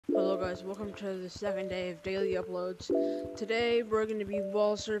Hello guys, welcome to the second day of daily uploads. Today we're going to be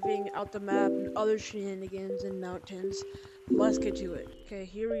wall surfing out the map and other shenanigans and mountains. Let's get to it. Okay,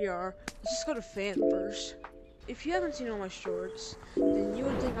 here we are. Let's just go to fan first. If you haven't seen all my shorts, then you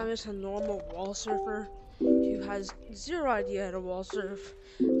would think I'm just a normal wall surfer who has zero idea how to wall surf.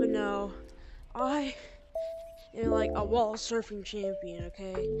 But no, I am like a wall surfing champion,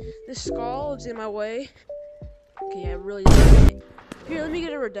 okay? This skull is in my way. Okay, I really like it. Here, let me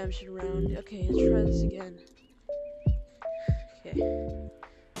get a redemption round. Okay, let's try this again. Okay.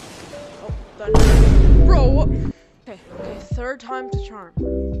 Oh, thunder. Bro, what? Okay, third time's the charm.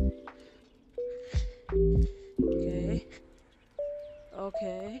 Okay.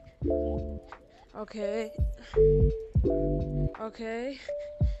 Okay. Okay. Okay.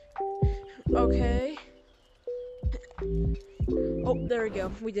 Okay. Oh, there we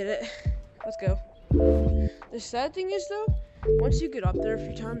go. We did it. Let's go. The sad thing is, though, once you get up there a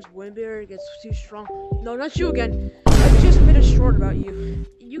few times, wind barrier gets too strong. No, not you again. I just made a short about you.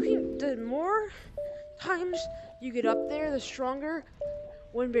 The more times you get up there, the stronger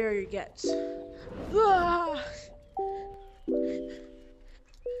wind barrier gets. Ah!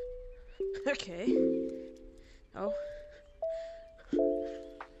 Okay. Oh.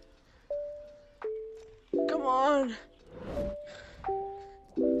 Come on.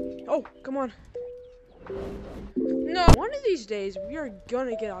 Oh, come on. No! One of these days, we are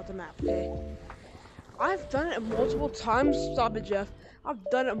gonna get out the map, okay? I've done it multiple times. Stop it, Jeff. I've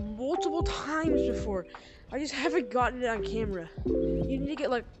done it multiple times before. I just haven't gotten it on camera. You need to get,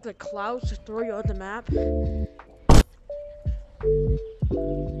 like, the clouds to throw you on the map.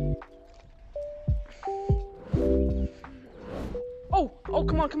 Oh,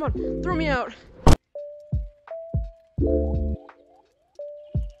 come on. Throw me out.